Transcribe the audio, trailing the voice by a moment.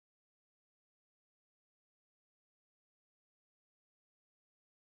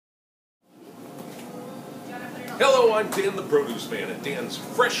Hello, I'm Dan the Produce Man at Dan's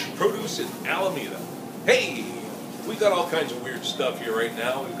Fresh Produce in Alameda. Hey, we got all kinds of weird stuff here right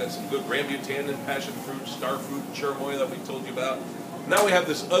now. We've got some good rambutan and passion fruit, star fruit, cherimoya that we told you about. Now we have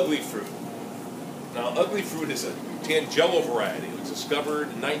this ugly fruit. Now, ugly fruit is a Tangelo variety. It was discovered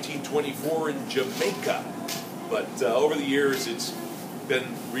in 1924 in Jamaica. But over the years, it's been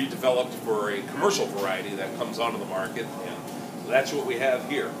redeveloped for a commercial variety that comes onto the market. And so that's what we have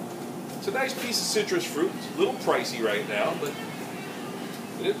here. It's a nice piece of citrus fruit. It's a little pricey right now, but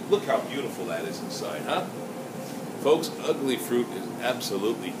look how beautiful that is inside, huh? Folks, ugly fruit is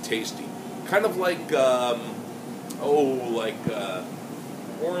absolutely tasty. Kind of like,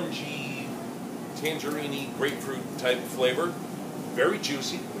 orangey, tangerine-y, grapefruit type flavor. Very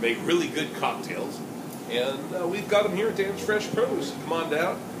juicy. They make really good cocktails. And we've got them here at Dan's Fresh Produce. Come on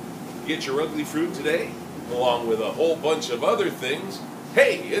down, get your ugly fruit today, along with a whole bunch of other things.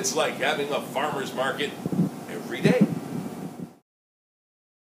 Hey, it's like having a farmer's market every day.